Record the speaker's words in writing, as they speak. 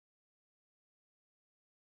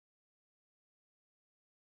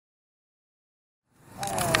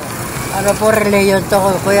Ano po reliyon to,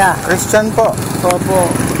 kuya? Christian po. Opo.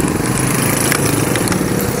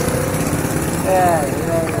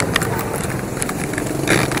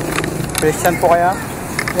 Christian po kaya?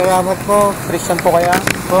 Salamat po. Christian po kaya?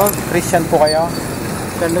 Po. Christian po kayo?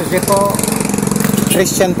 San Jose po.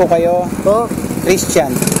 Christian po kayo? Po.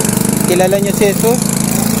 Christian. Kilala niyo si Jesus?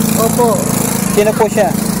 Opo. Sino po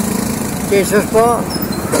siya? Jesus po.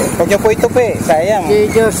 Huwag niyo po itupi. Sayang. Si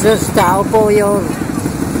Jesus, tao po yun.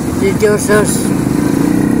 Si Jesus,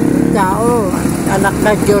 tao. Anak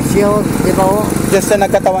na Diyos yun. Di ba po? Diyos na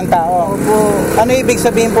nagkatawang tao. Opo. Ano ibig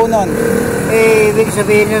sabihin po nun? Ibig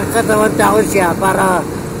sabihin ng katawan tao siya para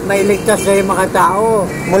mailigtas sa mga tao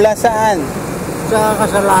Mula saan? sa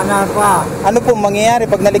kasalanan pa. Ano po mangyayari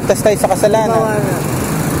pag naligtas tayo sa kasalanan?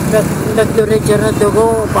 Nag-donate siya ng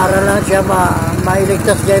dugo para lang siya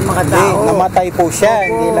mailigtas niya yung mga Hindi, tao. namatay po siya.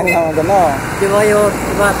 Opo. Hindi lang gano'n. Di ba yun?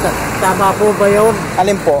 Diba, tama po ba yun?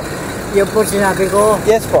 Alin po? Yun po sinabi ko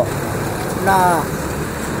Yes po. na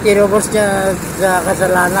tinubos niya sa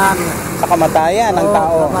kasalanan. Sa kamatayan ng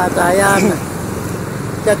tao. Kamatayan.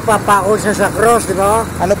 Nagpapako siya sa cross, di ba?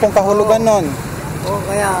 Ano pong kahulugan nun?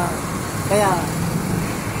 Kaya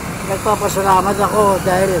nagpapasalamat ako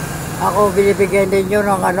dahil ako binibigyan ninyo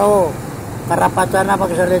ng karapatan na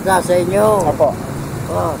magsalita sa inyo. Opo.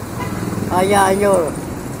 Hayaan nyo.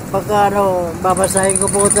 Pagka babasahin ko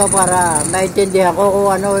po ito para maintindihan ko kung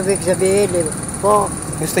ano ibig sabihin. Po.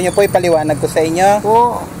 Gusto niyo po ipaliwanag ko sa inyo?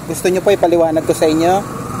 Po. Gusto niyo po ipaliwanag ko sa inyo?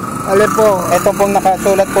 Alin po? Ito pong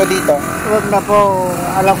nakasulat po dito. Huwag na po.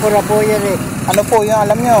 Alam ko na po yan eh. Ano po yung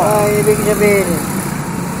alam nyo? Ibig sabihin.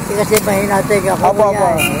 Kasi mahinatig ako. Opo.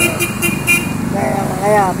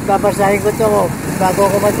 Kaya babasahin ko ito bago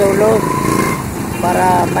ko matulog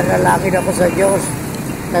para manalangin ako sa Diyos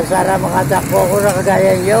na sana makatakbo ko na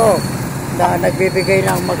kagaya nyo na nagbibigay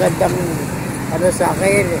ng magandang sa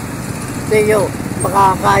akin. Sa inyo,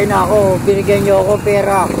 makakain ako, binigyan nyo ako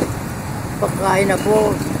pera, pagkain na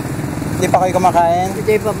po. Hindi pa kayo kumakain?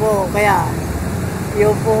 Hindi pa po, kaya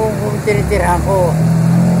yung po kung tinitirahan ko,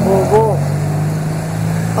 bubo.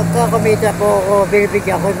 Pagka kumita po ako,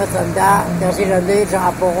 binibigyan ko yung matanda kasi nandun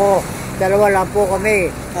sa apo ko. Dalawa lang po kami.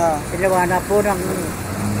 Dalawa na po ng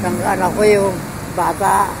anak ko yung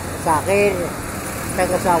bata sa akin.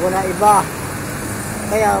 Nag-asawa na iba.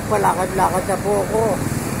 Kaya palakad-lakad na po ako.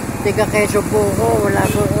 Tiga-keso po ako. Wala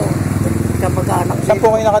po ako kamag-anak dito. Saan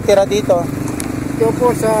po kayo nakatira dito? Ito po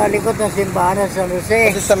sa likod ng simbahan ng San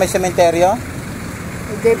Jose. Kasi sa may sementeryo?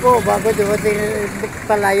 Hindi po, bago dumating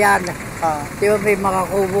palayan. Di ba may mga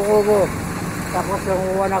kubo-kubo. Tapos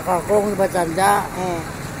nanguha na kakong matanda.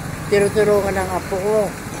 Tinutulungan ng apo ko.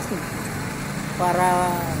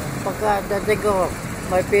 Para pagkadating ko,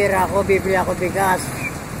 may pera ako, bibili ako bigas.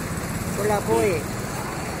 Wala po eh.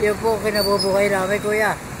 Yun po kinabubuhay namin,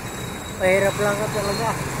 kuya. Mahirap lang ka talaga.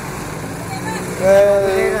 Well,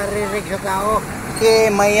 narinig sa tao.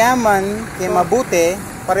 Kaya mayaman, kaya mabuti,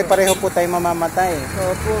 pare-pareho po tayo mamamatay.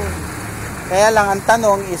 Opo. Kaya lang ang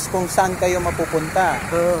tanong is kung saan kayo mapupunta.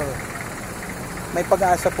 May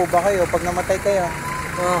pag-asa po ba kayo pag namatay kayo?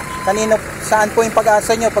 Kanino, saan po yung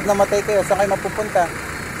pag-asa nyo pag namatay kayo? Saan kayo mapupunta?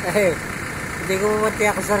 Hindi ko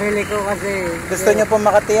matiyak sa sarili ko kasi... Gusto nyo po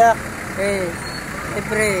makatiyak?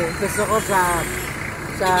 Siyempre, gusto ko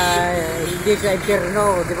hindi sa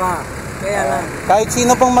impyerno, di ba? Kaya lang. Kahit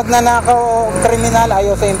sino pong magnanakaw o kriminal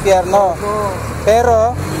ayaw sa impyerno.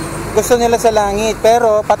 Pero, gusto nila sa langit.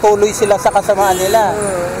 Pero, patuloy sila sa kasamaan nila.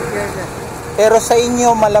 Pero sa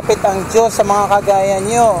inyo, malapit ang Diyos sa mga kagaya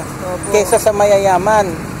nyo kaysa sa mayayaman.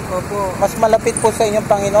 Mas malapit po sa inyong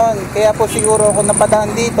Panginoon. Kaya po siguro ako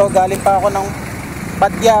napadaan dito, galing pa ako ng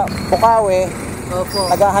Badya, Bukawi.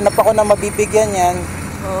 Naghahanap ako ng mabibigyan yan.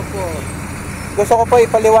 Gusto ko po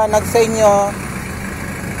ipaliwanag sa inyo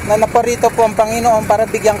na naparito po ang Panginoon para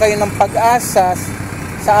bigyan kayo ng pag-asa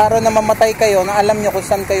sa araw na mamatay kayo na alam nyo kung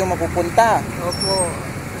saan kayo mapupunta.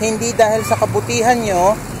 Hindi dahil sa kabutihan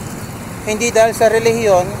nyo, hindi dahil sa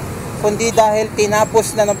relihiyon, kundi dahil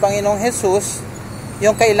tinapos na ng Panginoong Jesus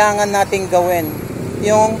yung kailangan nating gawin,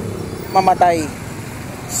 yung mamatay.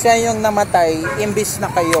 Siya yung namatay, imbis na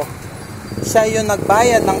kayo. Siya yung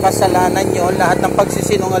nagbayad ng kasalanan nyo, lahat ng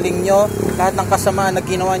pagsisinungaling nyo, lahat ng kasamaan na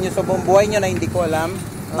ginawa nyo sa buong buhay nyo na hindi ko alam,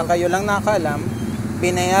 na kayo lang nakaalam,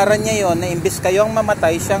 binayaran niya yon na imbis kayong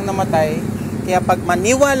mamatay, siyang namatay. Kaya pag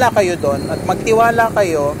maniwala kayo doon at magtiwala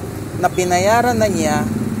kayo na binayaran na niya,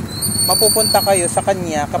 mapupunta kayo sa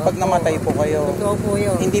kanya kapag namatay po kayo.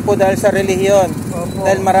 Hindi po dahil sa relihiyon.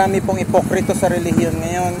 Dahil marami pong ipokrito sa relihiyon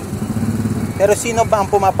ngayon. Pero sino ba ang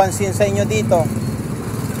pumapansin sa inyo dito?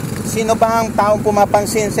 Sino ba ang taong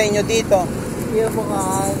pumapansin sa inyo dito? Yung mga...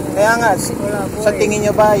 Kaya nga, wala po sa tingin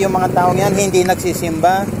nyo ba yung mga taong yan hindi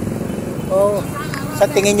nagsisimba? Oo. Sa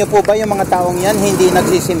tingin nyo po ba yung mga taong yan hindi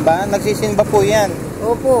nagsisimba? Nagsisimba po yan.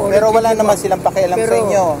 Opo. Pero wala naman silang pakialam sa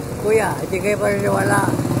inyo. Kuya, hindi kayo paniniwala.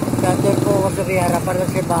 Nandun po ako sa may harapan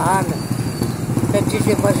ng simbahan.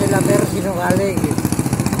 Nagsisimba sila pero sinungaling.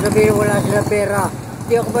 Sabihin wala silang pera.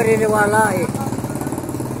 Hindi ako paniniwala eh.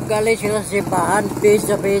 Galing sila sa simbahan,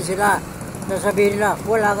 sabihin sila. Nasabihin nila,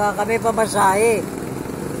 wala nga kami pamasahe.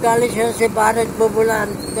 Galing sila sa simbahan at bubulan,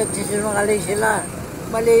 nagsisinungaling sila.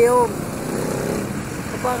 Mali yun.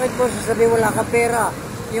 Bakit mo sasabihin wala ka pera?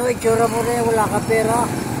 Yung itsura mo na wala ka pera?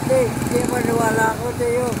 Hindi maniwala ako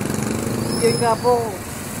sa'yo. Yun nga po,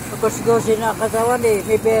 gusgusin na katawan eh.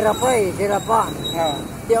 May pera pa eh, sila pa.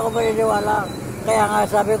 Hindi ako maniniwala. Kaya nga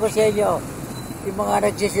sabi ko sa inyo, yung mga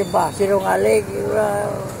nagsisimba, sinungaling.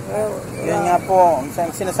 Yan nga po,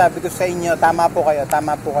 sinasabi ko sa inyo, tama po kayo.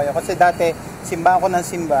 Kasi dati, simba ako ng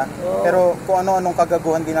simba, pero kung ano-anong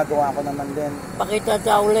kagaguhan ginagawa ko naman din. Pakita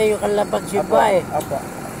sa uli yung kalaban simba eh. Opo.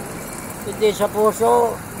 Hindi sa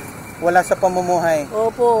puso. Wala sa pamumuhay.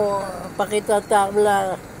 Opo, pakita sa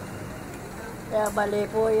ula. Kaya mali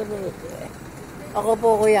po yun eh. Ako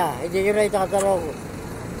po kuya, hindi nyo na itatanong.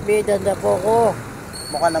 May edad na po ko.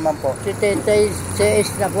 Mukha naman po.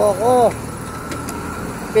 76 na po ako.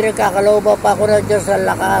 Pinagkakalooban pa ako ng Diyos sa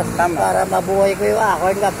lakas. Tama. Para mabuhay ko yung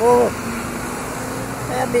akin na po.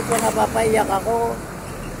 Kaya bito napapaiyak ako.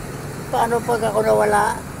 Paano pag ako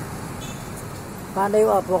nawala? Paano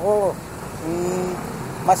yung apo ko?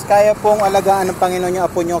 Mas kaya pong alagaan ng Panginoon yung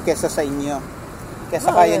apo nyo kesa sa inyo. Kesa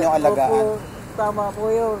kaya nyo alagaan. Opo, tama po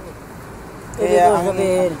yun. Kaya Ibig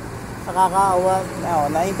sabihin, nakakaawa. No,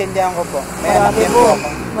 naiintindihan ko po. May anak din po ako.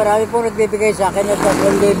 Marami po nagbibigay sa akin ng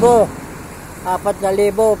 3,000.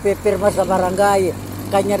 4,000, pipirma sa barangay.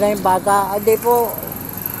 Kanya na yung bata. Hindi po,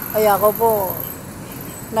 ay ako po,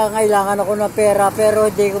 nangailangan ako ng pera, pero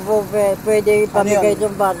hindi ko po pwede ipamigay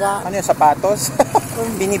itong bata. Ano yung sapatos?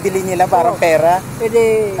 Binibili nila parang pera?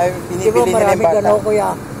 Hindi, binibili nila yung bata. Gano'n kuya.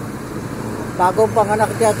 Bagong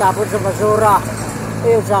panganak niya, tapos sa basura.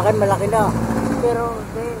 Ayun, sa akin malaki na. Pero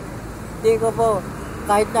hindi ko po,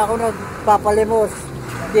 kahit na ako nagpapalimos,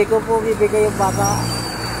 hindi ko po bibigay yung bata.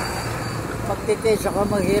 Pagtitis ako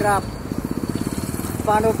maghirap.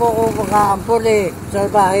 Paano po kung makaampun eh, sa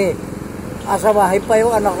bahay? Sa bahay pa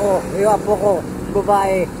yung anak ko, yung apo ko,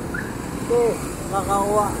 babae.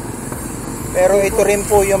 Kakakuha. Pero ito rin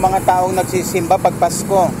po yung mga taong nagsisimba pag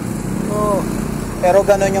Pasko. Oo. Pero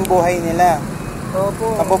ganun yung buhay nila.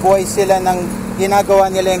 Opo. Nabubuhay sila ng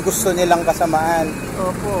ginagawa nila yung gusto nilang kasamaan.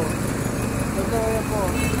 Opo. Totoo yan po.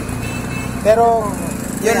 Pero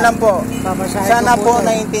yun lang po. Sana po tayo.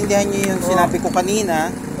 naiintindihan niyo yung sinabi ko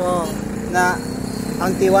kanina na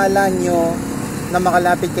ang tiwala nyo na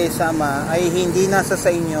makalapit kay Ama ay hindi nasa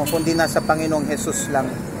sa inyo kundi nasa Panginoong Hesus lang.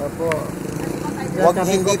 Opo.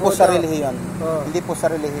 Hindi po sa relihiyon. Hindi po sa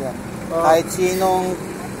relihiyon. Kahit sinong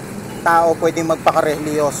tao pwedeng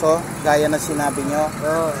magpakareliyoso gaya na sinabi nyo.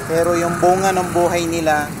 Pero yung bunga ng buhay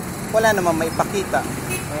nila wala namang maipakita.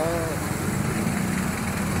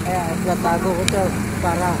 Kaya natago ko ito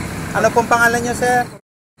para... Ano pong pangalan nyo, sir?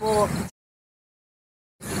 Po.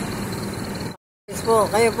 Yes po,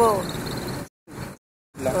 kayo po.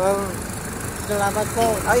 Salamat po.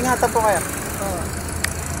 Ay, ingatan po kayo.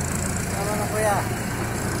 Tama na kuya.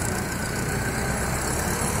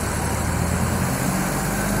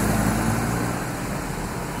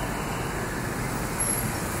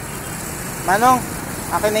 Manong,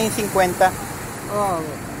 akin na yung 50.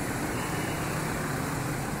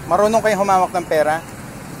 Marunong kayong humawak ng pera?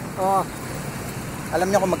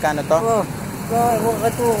 Alam niyo kung magkano to? Ewan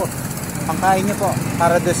ka to. Pangkain niyo po,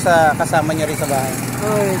 para doon sa kasama niyo rin sa bahay.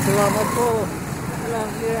 Salamat po.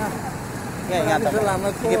 Salamat kuya. Ingatan po.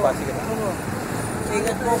 Salamat po. Sige po, sige po.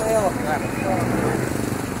 Ingat po kayo.